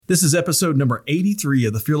This is episode number 83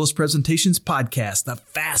 of the Fearless Presentations podcast, the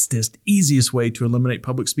fastest, easiest way to eliminate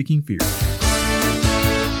public speaking fear.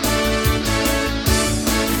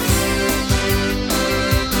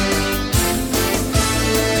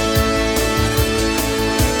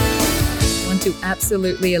 Want to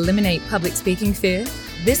absolutely eliminate public speaking fear?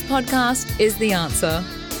 This podcast is the answer.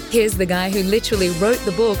 Here's the guy who literally wrote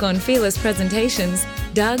the book on Fearless Presentations,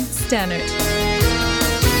 Doug Stannard.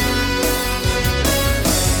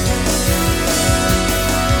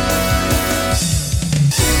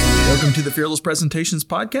 Welcome to the Fearless Presentations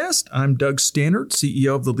podcast. I'm Doug Stannard,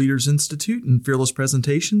 CEO of the Leaders Institute and Fearless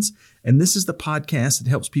Presentations, and this is the podcast that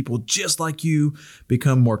helps people just like you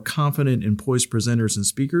become more confident and poised presenters and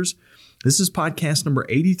speakers. This is podcast number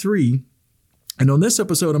 83, and on this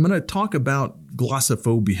episode, I'm going to talk about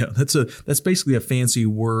glossophobia. That's basically a fancy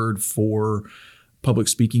word for public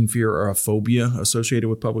speaking fear, or a phobia associated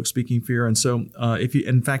with public speaking fear. And so if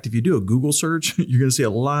you do a Google search, you're going to see a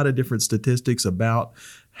lot of different statistics about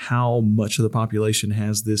how much of the population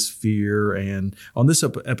has this fear. And on this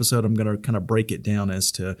episode, I'm going to kind of break it down as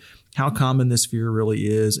to how common this fear really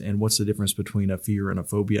is and what's the difference between a fear and a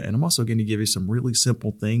phobia. And I'm also going to give you some really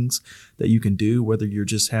simple things that you can do, whether you're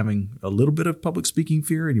just having a little bit of public speaking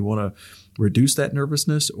fear and you want to reduce that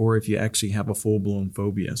nervousness, or if you actually have a full-blown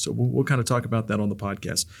phobia. So we'll kind of talk about that on the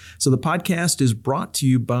podcast. So the podcast is brought to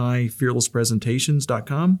you by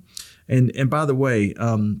fearlesspresentations.com. And by the way,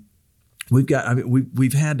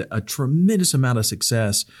 we've had a tremendous amount of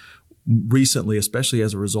success recently, especially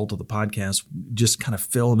as a result of the podcast, just kind of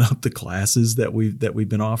filling up the classes that we've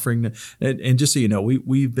been offering. And just so you know,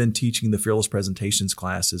 we've been teaching the Fearless Presentations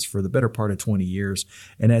classes for the better part of 20 years.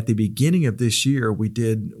 And at the beginning of this year, we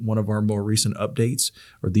did one of our more recent updates,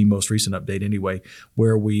 or the most recent update anyway,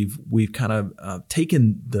 where we've kind of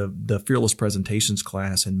taken the Fearless Presentations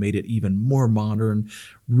class and made it even more modern,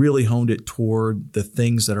 really honed it toward the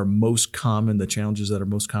things that are most common, the challenges that are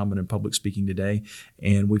most common in public speaking today.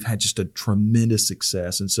 And we've had just a tremendous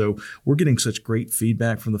success. And so we're getting such great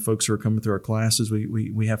feedback from the folks who are coming through our classes.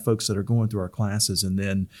 We have folks that are going through our classes and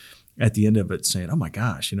then at the end of it saying, oh my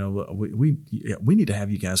gosh, we need to have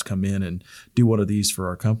you guys come in and do one of these for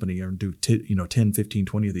our company, or do 10, 15,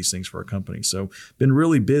 20 of these things for our company. So been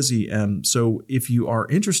really busy. So if you are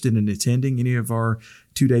interested in attending any of our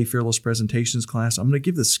 2-day Fearless Presentations class, I'm going to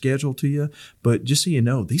give the schedule to you, but just so you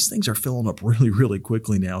know, these things are filling up really, really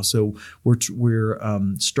quickly now. So we're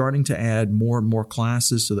starting to add more and more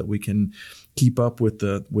classes so that we can keep up with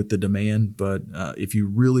the demand. But if you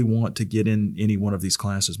really want to get in any one of these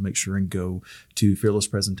classes, make sure and go to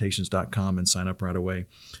fearlesspresentations.com and sign up right away.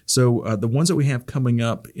 So the ones that we have coming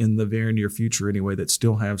up in the very near future anyway that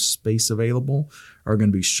still have space available are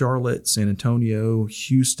going to be Charlotte, San Antonio,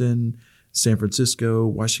 Houston, San Francisco,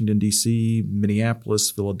 Washington, D.C., Minneapolis,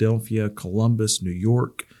 Philadelphia, Columbus, New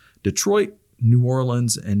York, Detroit, New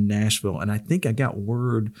Orleans, and Nashville. And I think I got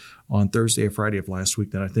word on Thursday or Friday of last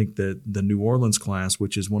week that I think that the New Orleans class,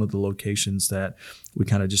 which is one of the locations that we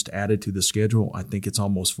kind of just added to the schedule, I think it's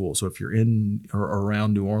almost full. So if you're in or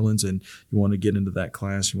around New Orleans and you want to get into that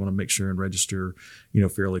class, you want to make sure and register,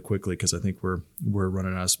 fairly quickly, because I think we're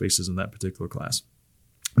running out of spaces in that particular class.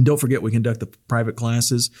 And don't forget, we conduct the private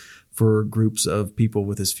classes for groups of people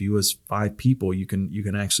with as few as 5 people. You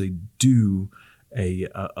can actually do a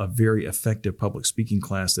very effective public speaking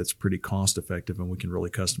class that's pretty cost effective, and we can really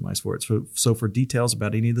customize for it. So for details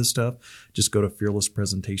about any of this stuff, just go to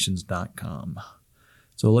fearlesspresentations.com.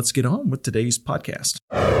 So let's get on with today's podcast.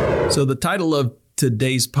 So the title of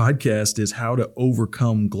today's podcast is How to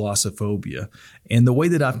Overcome Glossophobia. And the way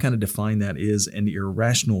that I've kind of defined that is an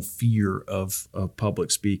irrational fear of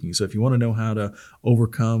public speaking. So if you want to know how to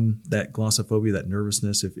overcome that glossophobia, that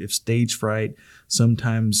nervousness, if stage fright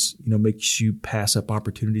sometimes, makes you pass up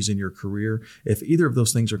opportunities in your career, if either of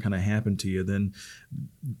those things are kind of happen to you,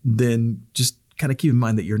 then just kind of keep in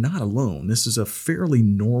mind that you're not alone. This is a fairly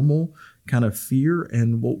normal kind of fear,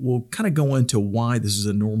 and we'll kind of go into why this is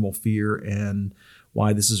a normal fear and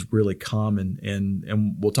why this is really common,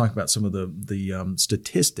 and we'll talk about some of the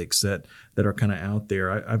statistics that are kind of out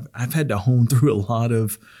there. I've had to hone through a lot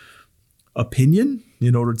of opinion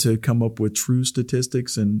in order to come up with true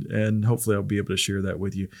statistics, and hopefully I'll be able to share that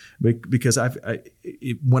with you, because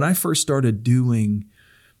when I first started doing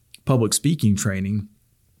public speaking training,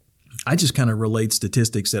 I just kind of relayed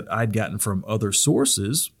statistics that I'd gotten from other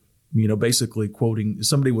sources, basically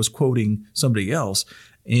somebody was quoting somebody else.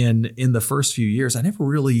 And in the first few years, I never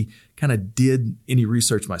really kind of did any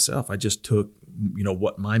research myself. I just took,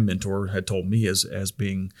 what my mentor had told me as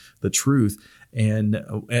being the truth. And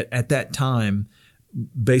at that time,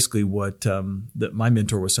 basically what that my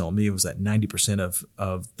mentor was telling me was that 90%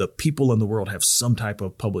 of the people in the world have some type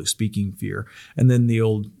of public speaking fear. And then the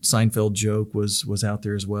old Seinfeld joke was out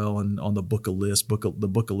there as well. And on the Book of List, the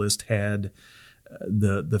Book of List had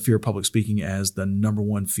the fear of public speaking as the number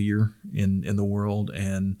one fear in the world,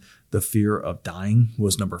 and the fear of dying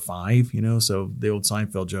was number 5. So the old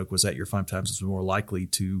Seinfeld joke was that you're 5 times more likely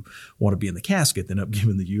to want to be in the casket than up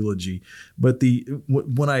giving the eulogy. But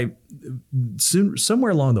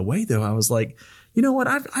somewhere along the way though, I was like, you know what?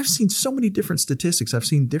 I've seen so many different statistics. I've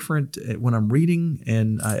seen different when I'm reading,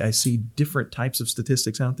 and I see different types of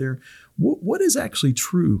statistics out there. What is actually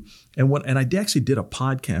true? And I actually did a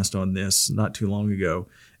podcast on this not too long ago,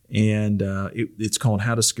 and it's called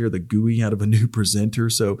 "How to Scare the Gooey Out of a New Presenter."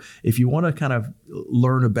 So if you want to kind of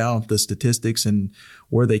learn about the statistics and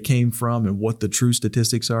where they came from and what the true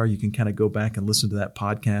statistics are, you can kind of go back and listen to that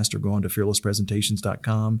podcast, or go on to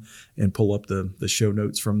fearlesspresentations.com and pull up the show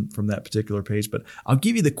notes from that particular page. But I'll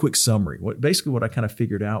give you the quick summary. Basically what I kind of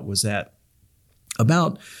figured out was that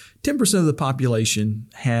about 10% of the population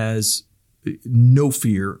has no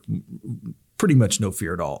fear, pretty much no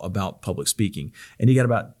fear at all about public speaking. And you got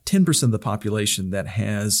about 10% of the population that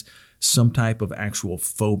has some type of actual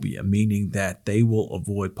phobia, meaning that they will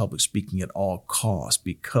avoid public speaking at all costs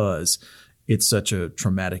because it's such a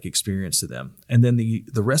traumatic experience to them. And then the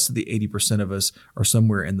rest of the 80% of us are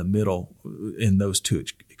somewhere in the middle in those two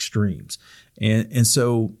extremes. And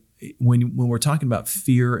so when we're talking about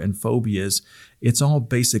fear and phobias, it's all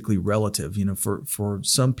basically relative. For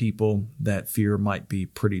some people, that fear might be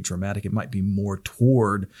pretty dramatic. It might be more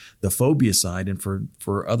toward the phobia side, and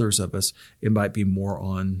for others of us, it might be more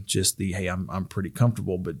on just the, hey, I'm pretty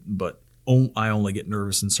comfortable, but I only get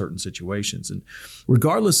nervous in certain situations. And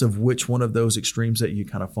regardless of which one of those extremes that you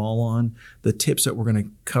kind of fall on, the tips that we're going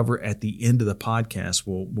to cover at the end of the podcast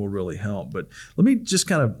will really help. But let me just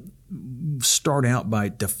kind of start out by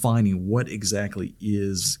defining what exactly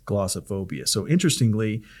is glossophobia. So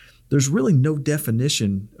interestingly, there's really no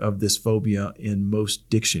definition of this phobia in most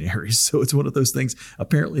dictionaries. So it's one of those things.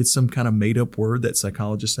 Apparently, it's some kind of made-up word that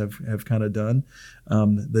psychologists have kind of done.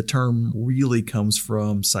 The term really comes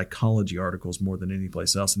from psychology articles more than any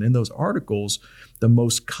place else. And in those articles, the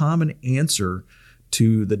most common answer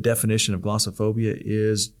to the definition of glossophobia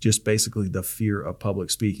is just basically the fear of public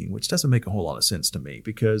speaking, which doesn't make a whole lot of sense to me,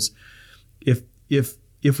 because if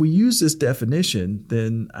we use this definition,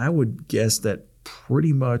 then I would guess that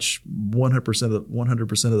pretty much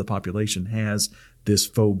 100% of the population has this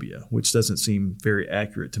phobia, which doesn't seem very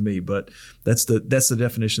accurate to me, but that's the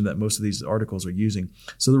definition that most of these articles are using.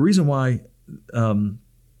 So the reason why the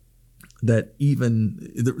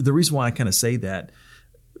reason why I kind of say that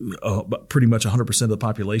pretty much 100% of the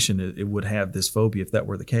population it would have this phobia, if that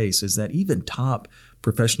were the case, is that even top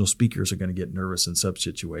professional speakers are going to get nervous in such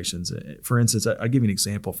situations. For instance, I'll give you an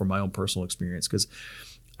example from my own personal experience, because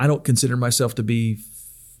I don't consider myself to be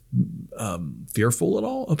fearful at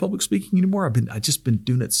all of public speaking anymore. I've just been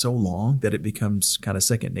doing it so long that it becomes kind of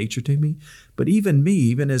second nature to me. But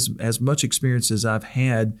even as much experience as I've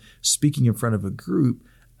had speaking in front of a group,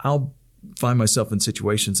 I'll find myself in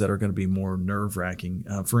situations that are going to be more nerve-wracking.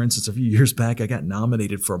 For instance, a few years back, I got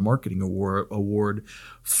nominated for a marketing award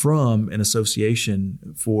from an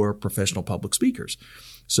association for professional public speakers.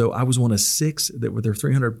 So I was one of 6. There were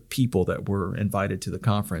 300 people that were invited to the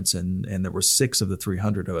conference, and there were 6 of the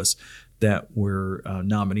 300 of us that were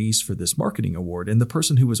nominees for this marketing award. And the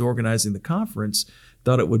person who was organizing the conference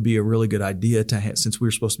thought it would be a really good idea to have, since we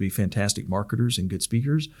were supposed to be fantastic marketers and good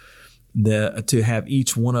speakers, to have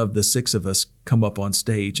each one of the 6 of us come up on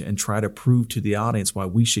stage and try to prove to the audience why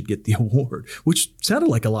we should get the award, which sounded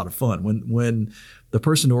like a lot of fun. When the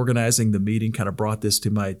person organizing the meeting kind of brought this to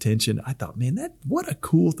my attention, I thought, man, what a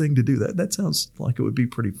cool thing to do. That sounds like it would be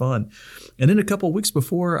pretty fun. And then a couple of weeks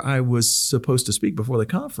before I was supposed to speak before the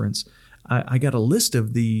conference, I got a list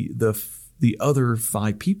of the other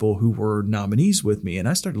 5 people who were nominees with me. And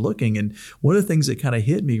I started looking, and one of the things that kind of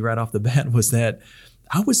hit me right off the bat was that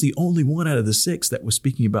I was the only one out of the 6 that was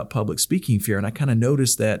speaking about public speaking fear. And I kind of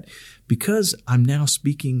noticed that because I'm now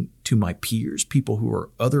speaking to my peers, people who are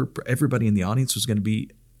everybody in the audience was going to be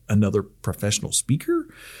another professional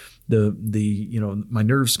speaker, my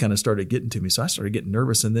nerves kind of started getting to me. So I started getting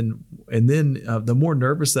nervous. And then the more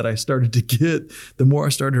nervous that I started to get, the more I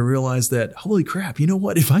started to realize that, holy crap, you know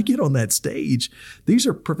what? If I get on that stage, these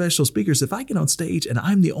are professional speakers. If I get on stage and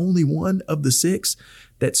I'm the only one of the 6,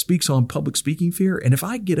 that speaks on public speaking fear. And if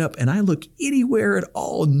I get up and I look anywhere at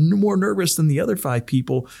all more nervous than the other 5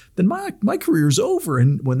 people, then my career's over.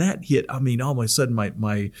 And when that hit, I mean, all of a sudden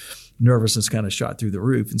my nervousness kind of shot through the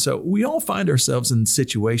roof. And so we all find ourselves in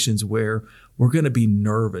situations where we're going to be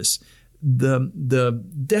nervous. The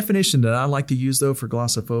definition that I like to use, though, for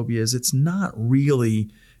glossophobia is it's not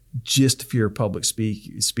really just fear of public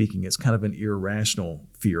speaking. It's kind of an irrational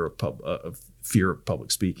fear of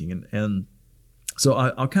public speaking. And so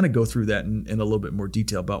I'll kind of go through that in a little bit more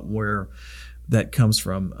detail about where that comes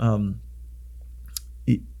from.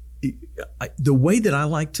 The way that I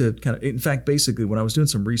like to in fact, basically, when I was doing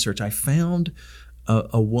some research, I found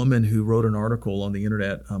a woman who wrote an article on the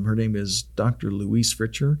internet. Her name is Dr. Louise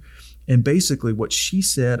Fritcher. And basically what she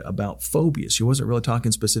said about phobias, she wasn't really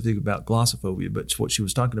talking specifically about glossophobia, but what she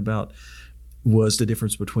was talking about was the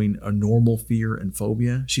difference between a normal fear and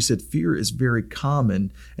phobia. She said fear is very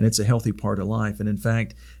common and it's a healthy part of life. And in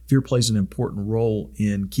fact, fear plays an important role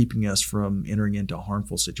in keeping us from entering into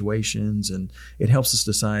harmful situations, and it helps us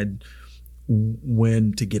decide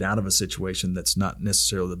when to get out of a situation that's not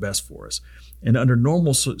necessarily the best for us. And under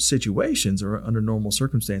normal situations or under normal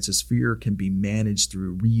circumstances, fear can be managed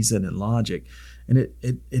through reason and logic. And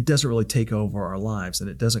it doesn't really take over our lives, and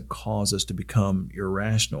it doesn't cause us to become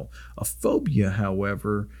irrational. A phobia,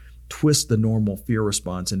 however, twists the normal fear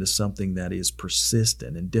response into something that is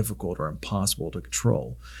persistent and difficult or impossible to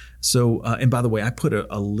control. So, and by the way, I put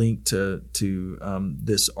a link to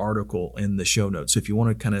this article in the show notes. So if you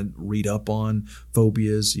want to kind of read up on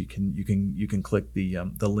phobias, you can click the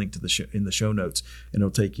link to in the show notes, and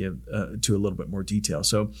it'll take you to a little bit more detail.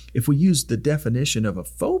 So if we use the definition of a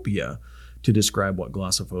phobia to describe what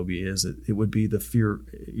glossophobia is, it would be the fear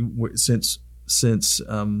since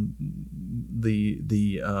the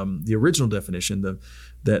original definition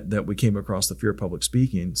that we came across, the fear of public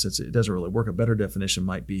speaking, since it doesn't really work, a better definition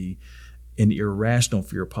might be an irrational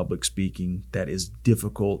fear of public speaking that is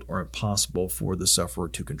difficult or impossible for the sufferer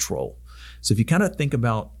to control. So if you kind of think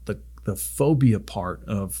about the phobia part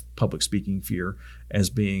of public speaking fear as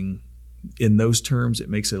being in those terms, it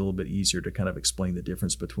makes it a little bit easier to kind of explain the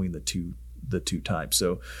difference between the two types.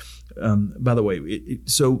 So, by the way,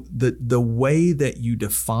 so the way that you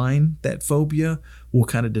define that phobia will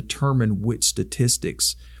kind of determine which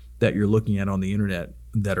statistics that you're looking at on the internet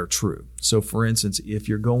that are true. So, for instance, if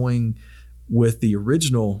you're going with the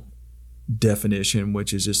original definition,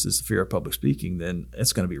 which is just this fear of public speaking, then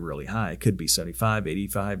it's going to be really high. It could be 75,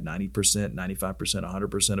 85, 90%, 95%,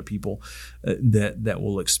 100% of people that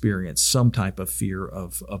will experience some type of fear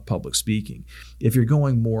of public speaking. If you're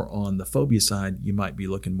going more on the phobia side, you might be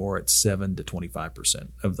looking more at 7 to 25%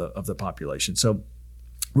 of the population. So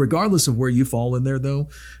regardless of where you fall in there, though,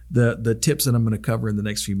 the tips that I'm going to cover in the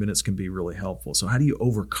next few minutes can be really helpful. So how do you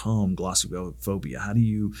overcome glossophobia? How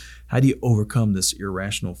do you overcome this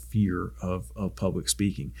irrational fear of public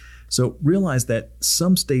speaking? So realize that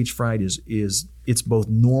some stage fright is it's both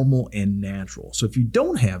normal and natural. So if you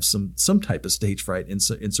don't have some type of stage fright in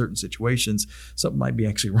certain situations, something might be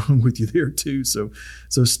actually wrong with you there too. So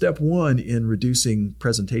step one in reducing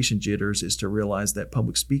presentation jitters is to realize that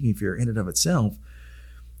public speaking fear in and of itself,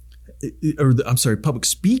 public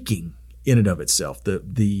speaking in and of itself,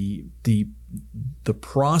 the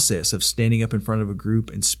process of standing up in front of a group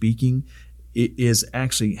and speaking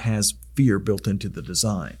actually has fear built into the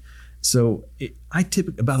design. So I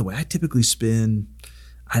typically spend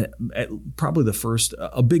probably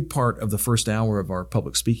a big part of the first hour of our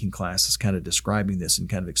public speaking class is kind of describing this and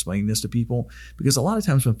kind of explaining this to people, because a lot of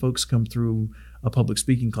times when folks come through a public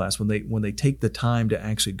speaking class, when they take the time to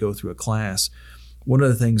actually go through a class, one of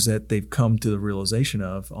the things that they've come to the realization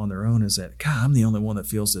of on their own is that, God, I'm the only one that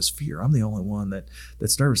feels this fear. I'm the only one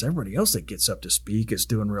that's nervous. Everybody else that gets up to speak is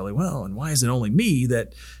doing really well. And why is it only me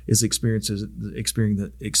that is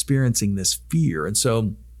experiencing this fear? And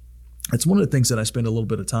so it's one of the things that I spend a little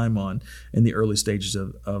bit of time on in the early stages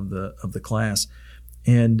of the class.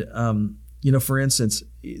 And, for instance,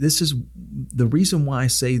 this is the reason why I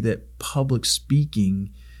say that public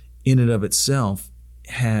speaking in and of itself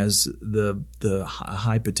has the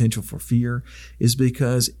high potential for fear is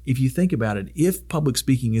because if you think about it, if public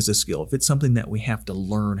speaking is a skill, if it's something that we have to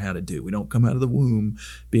learn how to do, we don't come out of the womb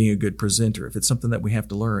being a good presenter. If it's something that we have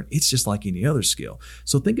to learn, it's just like any other skill.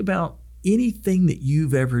 So think about anything that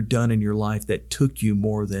you've ever done in your life that took you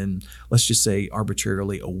more than, let's just say,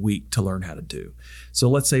 arbitrarily a week to learn how to do. So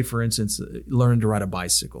let's say, for instance, learning to ride a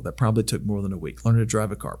bicycle, that probably took more than a week. Learning to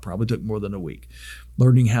drive a car probably took more than a week.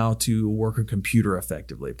 Learning how to work a computer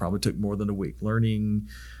effectively probably took more than a week. Learning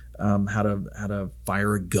how to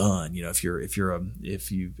fire a gun. If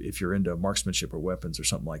you're into marksmanship or weapons or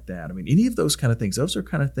something like that. I mean, any of those kind of things. Those are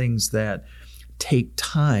kind of things that take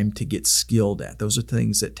time to get skilled at. Those are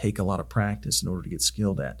things that take a lot of practice in order to get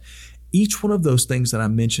skilled at. Each one of those things that I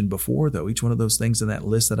mentioned before, though, each one of those things in that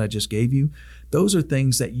list that I just gave you, those are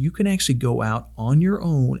things that you can actually go out on your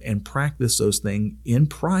own and practice those things in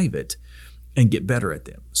private and get better at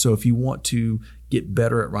them. So if you want to get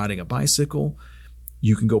better at riding a bicycle,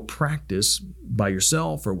 you can go practice by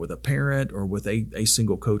yourself or with a parent or with a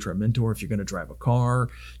single coach or a mentor. If you're going to drive a car,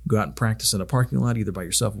 go out and practice in a parking lot, either by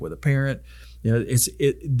yourself or with a parent.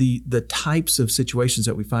 The types of situations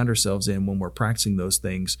that we find ourselves in when we're practicing those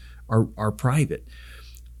things are private.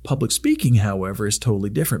 Public speaking, however, is totally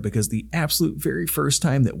different, because the absolute very first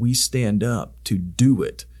time that we stand up to do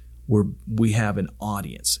it, we have an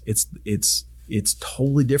audience. It's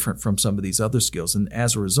totally different from some of these other skills. And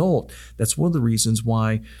as a result, that's one of the reasons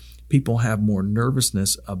why people have more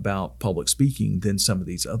nervousness about public speaking than some of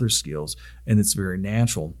these other skills. And it's very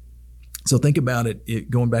natural. So think about it,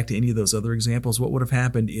 going back to any of those other examples, what would have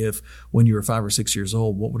happened if, when you were 5 or 6 years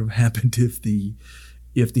old, what would have happened if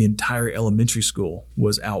the entire elementary school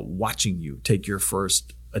was out watching you take your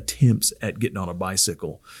first attempts at getting on a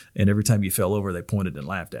bicycle, and every time you fell over, they pointed and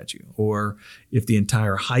laughed at you? Or if the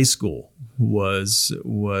entire high school was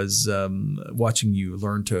watching you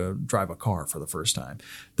learn to drive a car for the first time?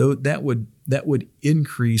 Though that would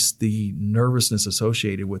increase the nervousness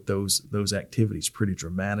associated with those activities pretty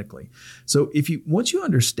dramatically. So once you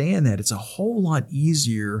understand that, it's a whole lot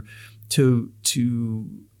easier to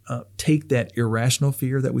take that irrational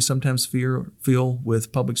fear that we sometimes feel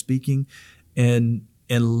with public speaking and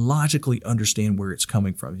logically understand where it's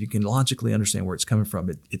coming from. If you can logically understand where it's coming from,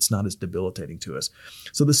 it's not as debilitating to us.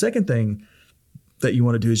 So the second thing that you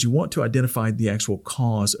want to do is you want to identify the actual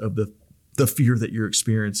cause of the fear that you're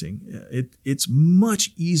experiencing. It's much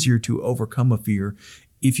easier to overcome a fear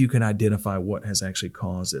if you can identify what has actually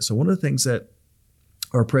caused it. So one of the things that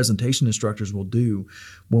our presentation instructors will do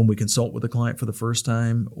when we consult with a client for the first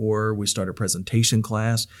time, or we start a presentation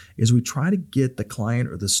class, is we try to get the client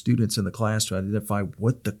or the students in the class to identify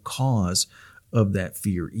what the cause of that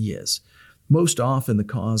fear is. Most often the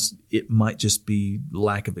cause, it might just be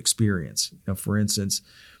lack of experience. For instance,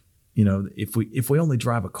 if we only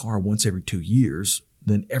drive a car once every 2 years,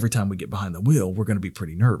 then every time we get behind the wheel, we're going to be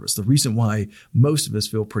pretty nervous. The reason why most of us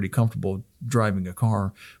feel pretty comfortable driving a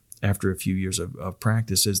car after a few years of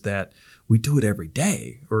practice is that we do it every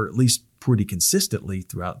day, or at least pretty consistently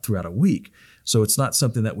throughout a week. So it's not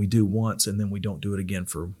something that we do once and then we don't do it again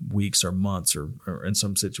for weeks or months or in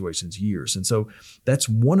some situations years. And so that's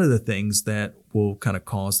one of the things that will kind of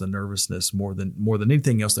cause the nervousness more than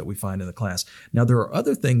anything else that we find in the class. Now, there are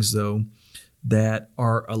other things, though, that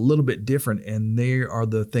are a little bit different, and they are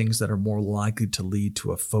the things that are more likely to lead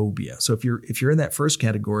to a phobia. So if you're in that first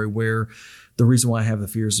category, where the reason why I have the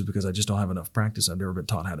fears is because I just don't have enough practice, I've never been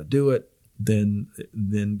taught how to do it, then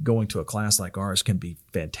going to a class like ours can be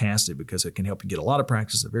fantastic, because it can help you get a lot of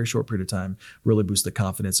practice in a very short period of time, really boost the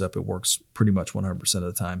confidence up. It works pretty much 100% of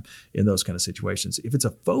the time in those kind of situations. If it's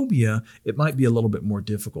a phobia, it might be a little bit more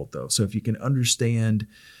difficult, though. So if you can understand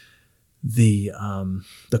the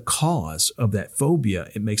cause of that phobia,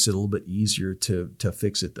 it makes it a little bit easier to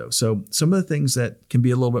fix it, though. So some of the things that can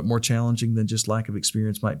be a little bit more challenging than just lack of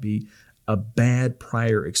experience might be a bad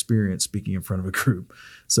prior experience speaking in front of a group.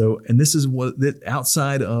 So, and this is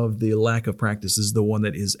outside of the lack of practice, is the one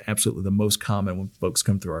that is absolutely the most common when folks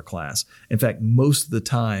come through our class. In fact, most of the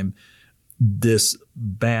time, this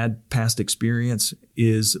bad past experience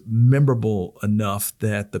is memorable enough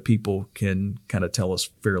that the people can kind of tell us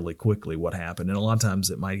fairly quickly what happened. And a lot of times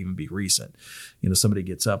it might even be recent. Somebody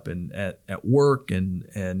gets up at work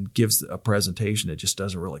and gives a presentation. It just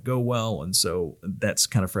doesn't really go well. And so that's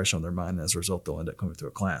kind of fresh on their mind. And as a result, they'll end up coming through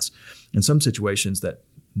a class. In some situations, that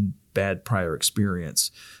bad prior experience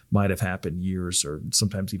might have happened years or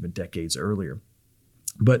sometimes even decades earlier.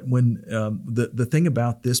 But when the thing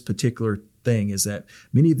about this particular thing is that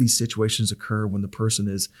many of these situations occur when the person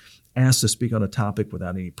is asked to speak on a topic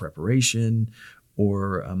without any preparation,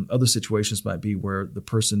 or other situations might be where the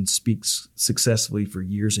person speaks successfully for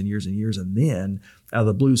years and years and years, and then out of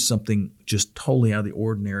the blue, something just totally out of the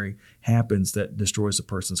ordinary happens that destroys the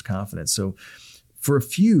person's confidence. So for a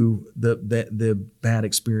few, the bad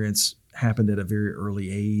experience happened at a very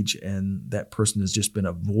early age, and that person has just been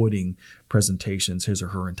avoiding presentations his or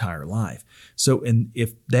her entire life. So, and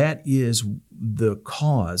if that is the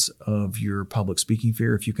cause of your public speaking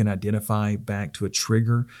fear, if you can identify back to a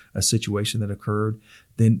trigger, a situation that occurred,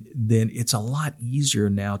 then it's a lot easier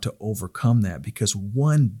now to overcome that, because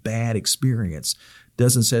one bad experience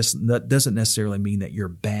doesn't necessarily mean that you're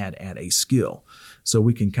bad at a skill. So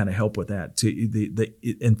we can kind of help with that.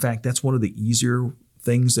 In fact, that's one of the easier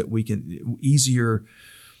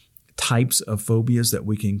types of phobias that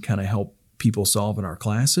we can kind of help people solve in our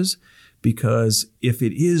classes. Because if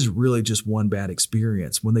it is really just one bad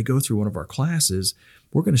experience, when they go through one of our classes,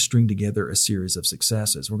 we're going to string together a series of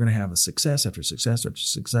successes. We're going to have a success after success after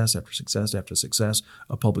success after success after success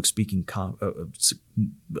of public speaking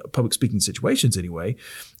situations anyway.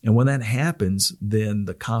 And when that happens, then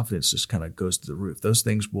the confidence just kind of goes to the roof. Those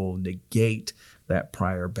things will negate that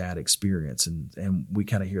prior bad experience. And we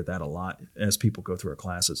kind of hear that a lot as people go through our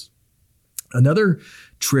classes. Another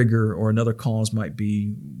trigger or another cause might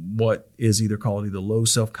be what is either called low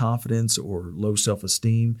self-confidence or low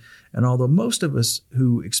self-esteem. And although most of us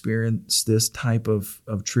who experience this type of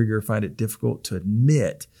trigger find it difficult to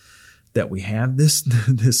admit that we have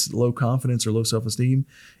this low confidence or low self-esteem,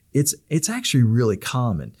 it's actually really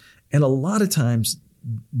common. And a lot of times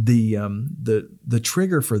the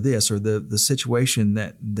trigger for this, or the situation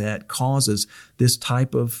that causes this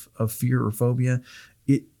type of fear or phobia,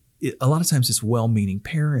 a lot of times it's well-meaning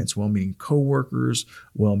parents, well-meaning coworkers,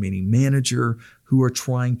 well-meaning manager who are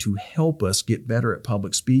trying to help us get better at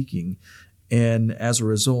public speaking. And as a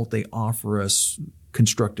result, they offer us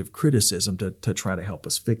constructive criticism to try to help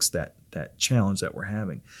us fix that challenge that we're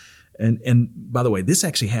having. And by the way, this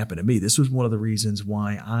actually happened to me. This was one of the reasons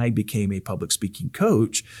why I became a public speaking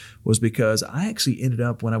coach, was because I actually ended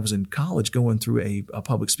up, when I was in college, going through a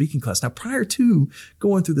public speaking class. Now, prior to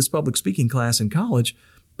going through this public speaking class in college,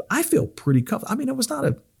 I feel pretty comfortable. I mean, I was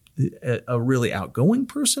not a really outgoing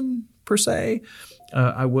person per se.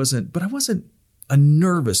 I wasn't a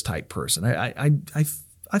nervous type person.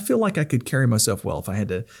 I feel like I could carry myself well if I had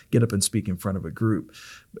to get up and speak in front of a group.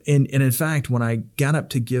 And in fact, when I got up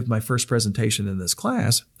to give my first presentation in this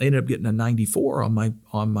class, I ended up getting a 94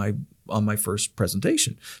 on my first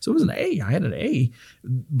presentation. So it was an A. I had an A,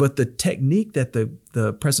 but the technique that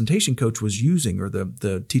the presentation coach was using, or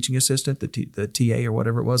the teaching assistant, the TA or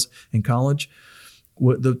whatever it was in college,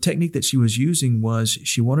 the technique that she was using was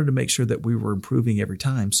she wanted to make sure that we were improving every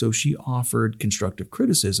time. So she offered constructive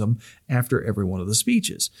criticism after every one of the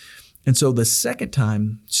speeches. And so the second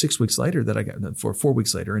time, 6 weeks later, 4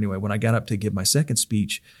 weeks later anyway, when I got up to give my second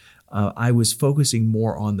speech, I was focusing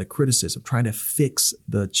more on the criticism, trying to fix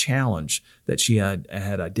the challenge that she had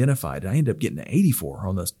identified. And I ended up getting an 84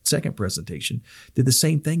 on the second presentation. Did the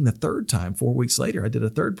same thing the third time. 4 weeks later, I did a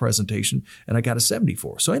third presentation and I got a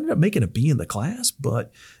 74. So I ended up making a B in the class.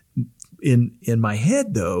 But in my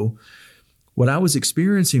head, though, what I was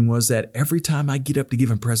experiencing was that every time I get up to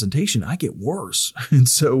give a presentation, I get worse. And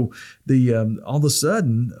so all of a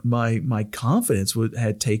sudden, my confidence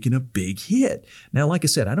had taken a big hit. Now, like I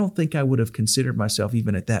said, I don't think I would have considered myself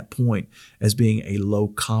even at that point as being a low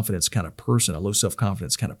confidence kind of person, a low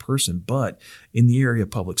self-confidence kind of person. But in the area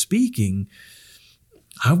of public speaking,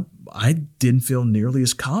 I didn't feel nearly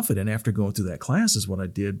as confident after going through that class as what I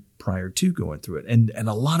did prior to going through it. And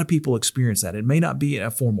a lot of people experience that. It may not be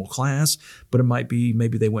a formal class, but it might be,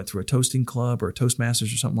 maybe they went through a toasting club or a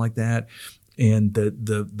Toastmasters or something like that. And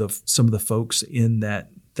some of the folks in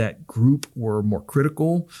that group were more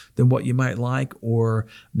critical than what you might like, or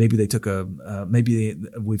maybe they took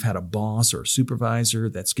we've had a boss or a supervisor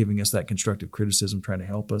that's giving us that constructive criticism, trying to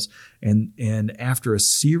help us. And after a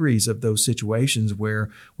series of those situations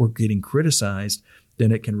where we're getting criticized,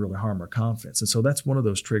 then it can really harm our confidence. And so that's one of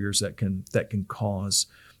those triggers that can cause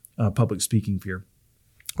public speaking fear.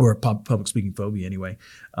 Or public speaking phobia anyway.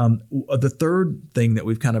 The third thing that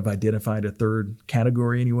we've kind of identified, a third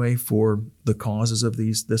category anyway, for the causes of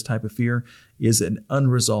this type of fear is an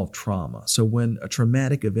unresolved trauma. So when a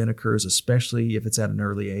traumatic event occurs, especially if it's at an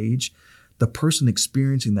early age, the person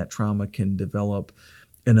experiencing that trauma can develop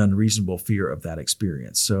an unreasonable fear of that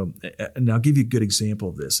experience. So, and I'll give you a good example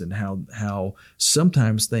of this, and how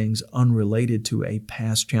sometimes things unrelated to a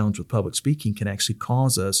past challenge with public speaking can actually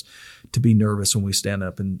cause us to be nervous when we stand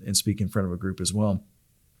up and speak in front of a group as well.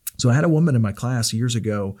 So I had a woman in my class years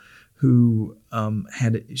ago who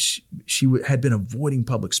she had been avoiding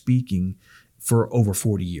public speaking for over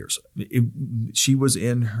 40 years. She was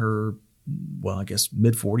in her I guess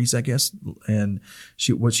mid-40s, I guess. And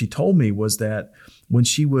what she told me was that when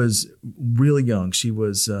she was really young, she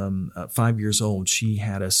was 5 years old. She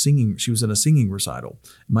was in a singing recital.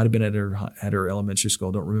 It might have been at her elementary school.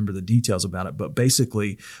 I don't remember the details about it. But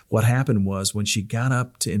basically what happened was when she got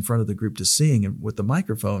up in front of the group to sing and with the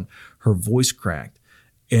microphone, her voice cracked.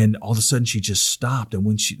 And all of a sudden she just stopped. And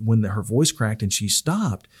when her voice cracked and she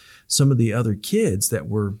stopped, some of the other kids that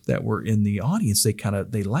were in the audience,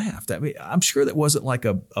 they laughed. I mean, I'm sure that wasn't like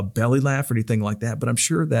a belly laugh or anything like that, but I'm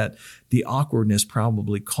sure that the awkwardness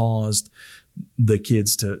probably caused the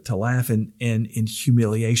kids to laugh. And in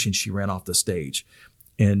humiliation, she ran off the stage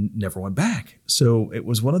and never went back. So it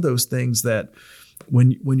was one of those things that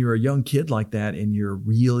when you're a young kid like that and you're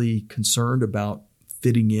really concerned about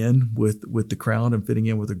fitting in with the crowd and fitting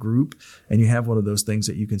in with a group, and you have one of those things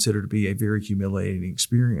that you consider to be a very humiliating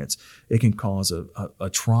experience, it can cause a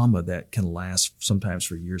trauma that can last sometimes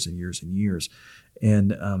for years and years and years.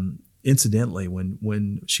 And incidentally,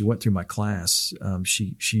 when she went through my class,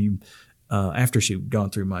 she after she'd gone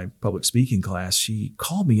through my public speaking class, she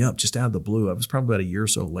called me up just out of the blue. It was probably about a year or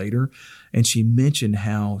so later. And she mentioned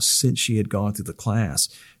how since she had gone through the class,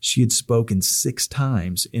 she had spoken 6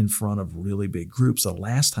 times in front of really big groups. The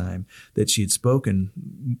last time that she had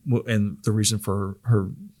spoken, and the reason for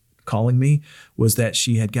her calling me was that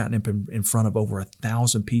she had gotten up in front of over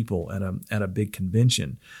 1,000 people at a big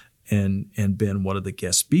convention and been one of the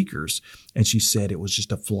guest speakers. And she said it was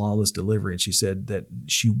just a flawless delivery. And she said that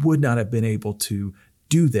she would not have been able to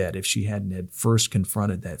do that if she hadn't had first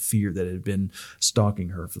confronted that fear that had been stalking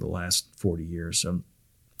her for the last 40 years.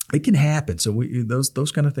 It can happen. So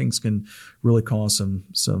those kind of things can really cause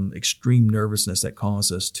some extreme nervousness that cause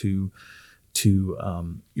us to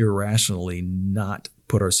irrationally not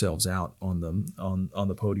put ourselves out on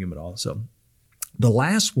the podium at all. So the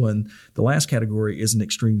last category is an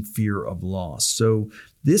extreme fear of loss. So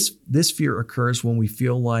this fear occurs when we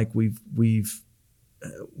feel like we've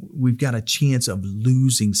got a chance of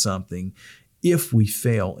losing something if we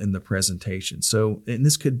fail in the presentation. So, and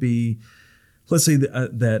this could be, let's say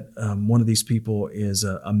that one of these people is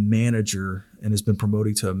a manager and has been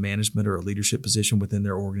promoted to a management or a leadership position within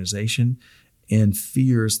their organization, and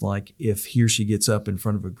fears like if he or she gets up in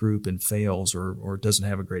front of a group and fails or doesn't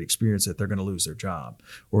have a great experience, that they're going to lose their job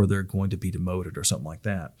or they're going to be demoted or something like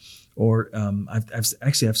that. Or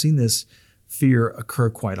I've seen this fear occur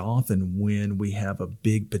quite often when we have a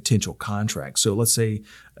big potential contract. So let's say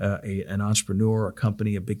an entrepreneur, a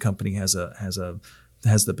company, a big company has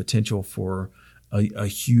the potential for a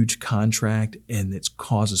huge contract, and it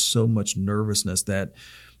causes so much nervousness that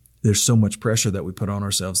there's so much pressure that we put on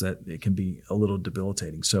ourselves that it can be a little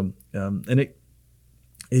debilitating. So, and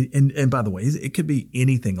by the way, it could be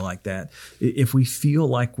anything like that. If we feel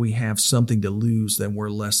like we have something to lose, then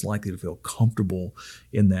we're less likely to feel comfortable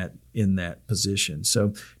in that position.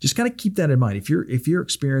 So just kind of keep that in mind. If you're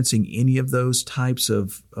experiencing any of those types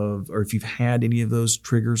of or if you've had any of those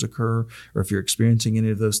triggers occur, or if you're experiencing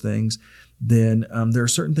any of those things, then there are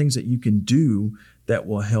certain things that you can do that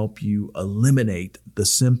will help you eliminate the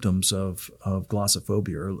symptoms of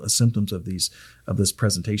glossophobia or symptoms of this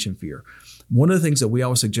presentation fear. One of the things that we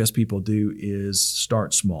always suggest people do is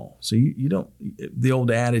start small. So you don't, the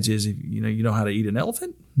old adage is, you know how to eat an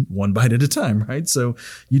elephant? One bite at a time, right? So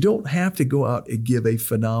you don't have to go out and give a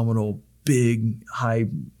phenomenal, big, high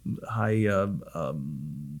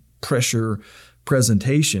pressure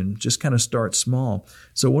presentation. Just kind of start small.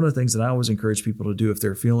 So one of the things that I always encourage people to do if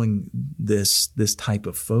they're feeling this type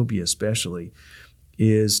of phobia especially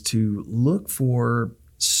is to look for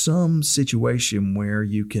some situation where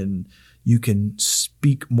you can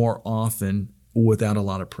speak more often without a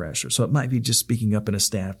lot of pressure. So it might be just speaking up in a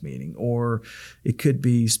staff meeting, or it could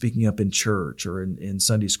be speaking up in church or in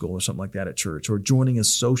Sunday school or something like that at church, or joining a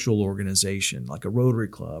social organization like a Rotary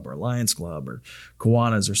Club or Lions Club or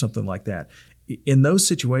Kiwanis or something like that. In those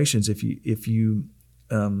situations, if you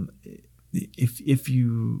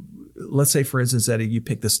let's say, for instance, that you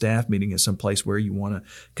pick the staff meeting as some place where you want to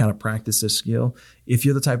kind of practice this skill. If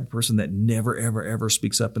you're the type of person that never, ever, ever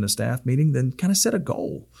speaks up in a staff meeting, then kind of set a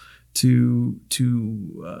goal to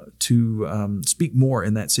speak more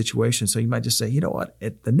in that situation. So you might just say, you know what,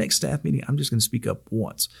 at the next staff meeting, I'm just going to speak up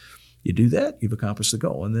once. You do that, you've accomplished the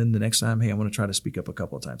goal. And then the next time, hey, I want to try to speak up a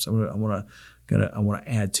couple of times. I want to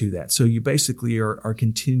add to that. So you basically are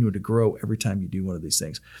continuing to grow every time you do one of these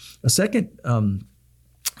things. A second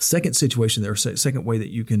situation there, second way that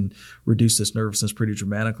you can reduce this nervousness pretty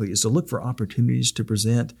dramatically is to look for opportunities to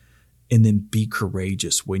present and then be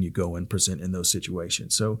courageous when you go and present in those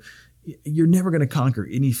situations. So you're never going to conquer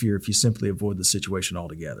any fear if you simply avoid the situation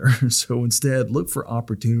altogether. So instead, look for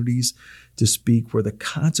opportunities to speak where the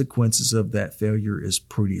consequences of that failure is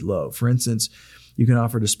pretty low. For instance, you can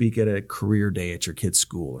offer to speak at a career day at your kid's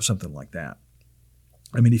school or something like that.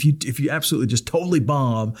 I mean, if you absolutely just totally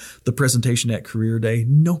bomb the presentation at career day,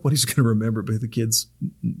 nobody's going to remember. But the kids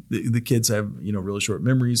have really short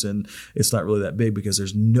memories, and it's not really that big because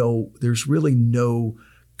there's really no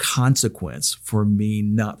consequence for me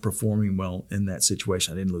not performing well in that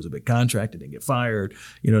situation. I didn't lose a big contract. I didn't get fired.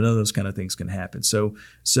 None of those kind of things can happen. So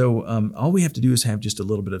all we have to do is have just a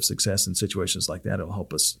little bit of success in situations like that. It'll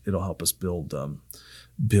help us build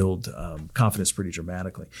confidence pretty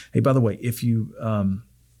dramatically. Hey, by the way, if you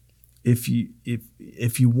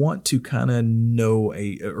want to kind of know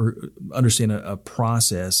or understand a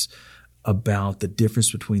process about the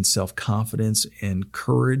difference between self-confidence and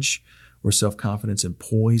courage, or self-confidence and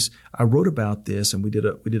poise, I wrote about this, and we did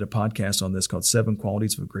a podcast on this called 7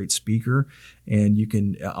 Qualities of a Great Speaker. And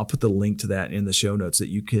I'll put the link to that in the show notes that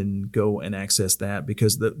you can go and access that,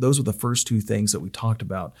 because those are the first 2 things that we talked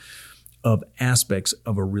about of aspects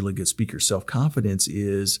of a really good speaker. Self-confidence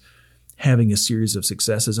is having a series of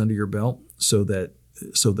successes under your belt so that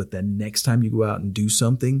the next time you go out and do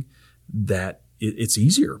something that it's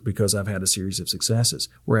easier because I've had a series of successes.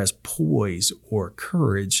 Whereas poise or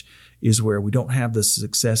courage is where we don't have the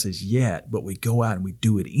successes yet, but we go out and we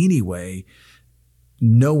do it anyway,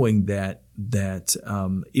 knowing that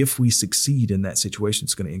if we succeed in that situation,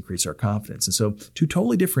 it's going to increase our confidence. And so 2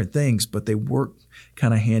 totally different things, but they work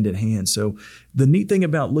kind of hand in hand. So the neat thing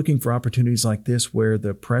about looking for opportunities like this where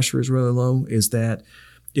the pressure is really low is that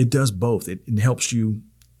it does both. It helps you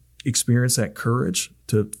experience that courage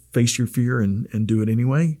to face your fear and do it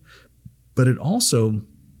anyway. But it also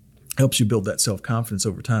helps you build that self-confidence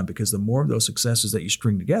over time, because the more of those successes that you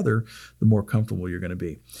string together, the more comfortable you're going to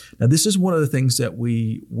be. Now, this is one of the things that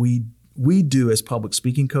we do as public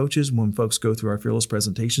speaking coaches when folks go through our Fearless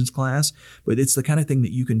Presentations class, but it's the kind of thing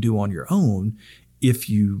that you can do on your own if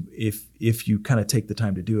you kind of take the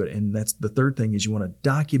time to do it. And that's the third thing, is you want to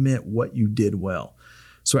document what you did well.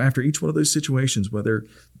 So after each one of those situations, whether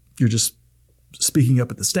you're just speaking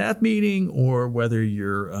up at the staff meeting, or whether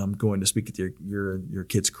you're going to speak at your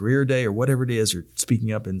kid's career day, or whatever it is, you're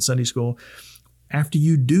speaking up in Sunday school, after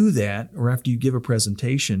you do that, or after you give a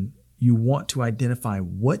presentation, you want to identify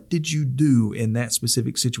what did you do in that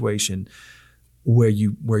specific situation where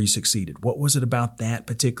you succeeded. What was it about that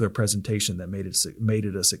particular presentation that made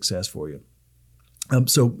it a success for you?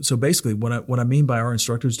 So basically, what I mean by our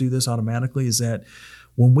instructors do this automatically is that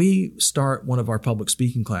when we start one of our public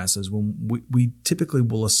speaking classes, when we typically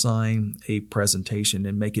will assign a presentation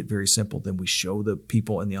and make it very simple. Then we show the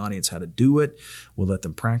people in the audience how to do it. We'll let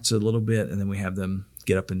them practice it a little bit, and then we have them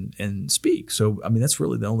get up and speak. So, I mean, that's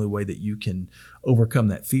really the only way that you can overcome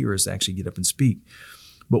that fear, is to actually get up and speak.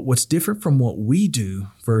 But what's different from what we do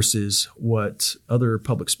versus what other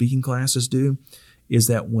public speaking classes do is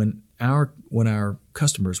that when our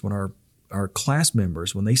customers, when our class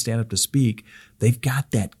members, when they stand up to speak, they've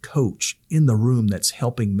got that coach in the room that's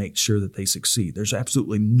helping make sure that they succeed. There's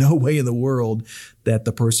absolutely no way in the world that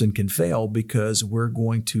the person can fail, because we're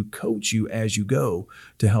going to coach you as you go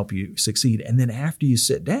to help you succeed. And then after you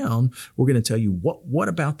sit down, we're going to tell you what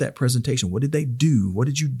about that presentation? What did they do? What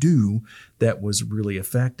did you do that was really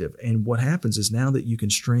effective? And what happens is, now that you can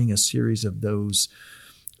string a series of those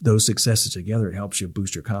successes together, it helps you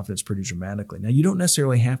boost your confidence pretty dramatically. Now, you don't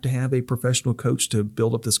necessarily have to have a professional coach to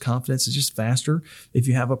build up this confidence. It's just faster if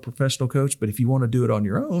you have a professional coach. But if you want to do it on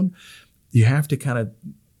your own, you have to kind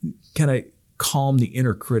of calm the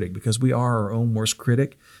inner critic, because we are our own worst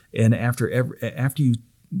critic. And after you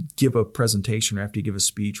give a presentation, or after you give a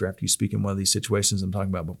speech, or after you speak in one of these situations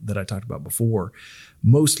that I talked about before,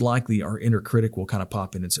 most likely our inner critic will kind of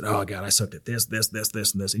pop in and say, "Oh God, I sucked at this,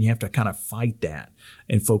 and this." And you have to kind of fight that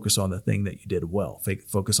and focus on the thing that you did well,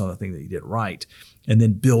 focus on the thing that you did right, and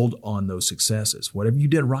then build on those successes. Whatever you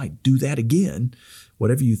did right, do that again.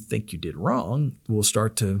 Whatever you think you did wrong will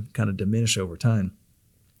start to kind of diminish over time.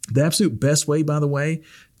 The absolute best way, by the way,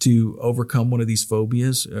 to overcome one of these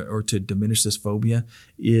phobias, or to diminish this phobia,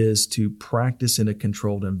 is to practice in a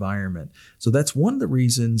controlled environment. So that's one of the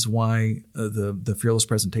reasons why the Fearless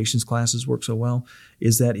Presentations classes work so well,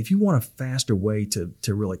 is that if you want a faster way to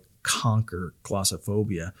really conquer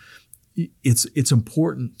glossophobia, it's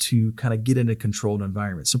important to kind of get in a controlled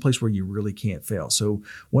environment, someplace where you really can't fail. So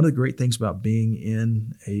one of the great things about being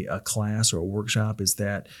in a class or a workshop is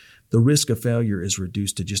that the risk of failure is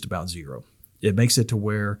reduced to just about zero. It makes it to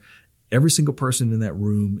where every single person in that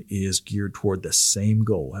room is geared toward the same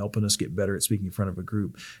goal, helping us get better at speaking in front of a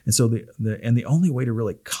group. And so the only way to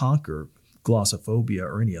really conquer glossophobia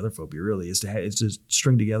or any other phobia really is to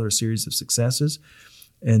string together a series of successes,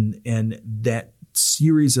 and that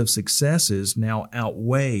series of successes now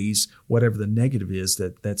outweighs whatever the negative is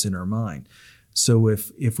that's in our mind. So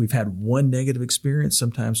if we've had one negative experience,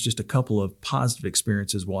 sometimes just a couple of positive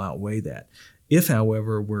experiences will outweigh that. If,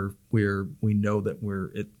 however, we know that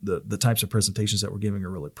the types of presentations that we're giving are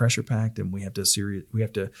really pressure packed, and we have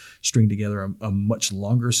to string together a much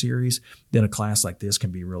longer series, then a class like this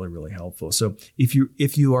can be really, really helpful. So if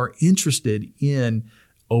you are interested in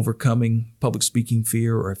overcoming public speaking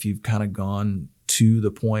fear, or if you've kind of gone to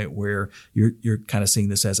the point where you're kind of seeing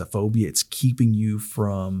this as a phobia, it's keeping you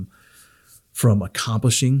from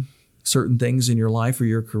accomplishing certain things in your life or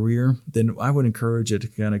your career, then I would encourage you to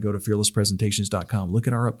kind of go to fearlesspresentations.com, look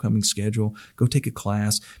at our upcoming schedule, go take a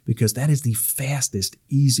class, because that is the fastest,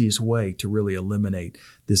 easiest way to really eliminate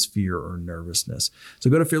this fear or nervousness. So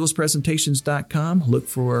go to fearlesspresentations.com, look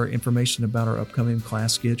for information about our upcoming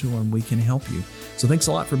class schedule, and we can help you. So thanks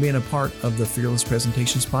a lot for being a part of the Fearless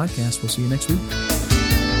Presentations podcast. We'll see you next week.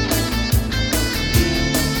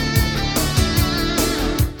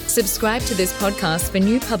 Subscribe to this podcast for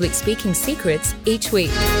new public speaking secrets each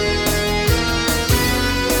week.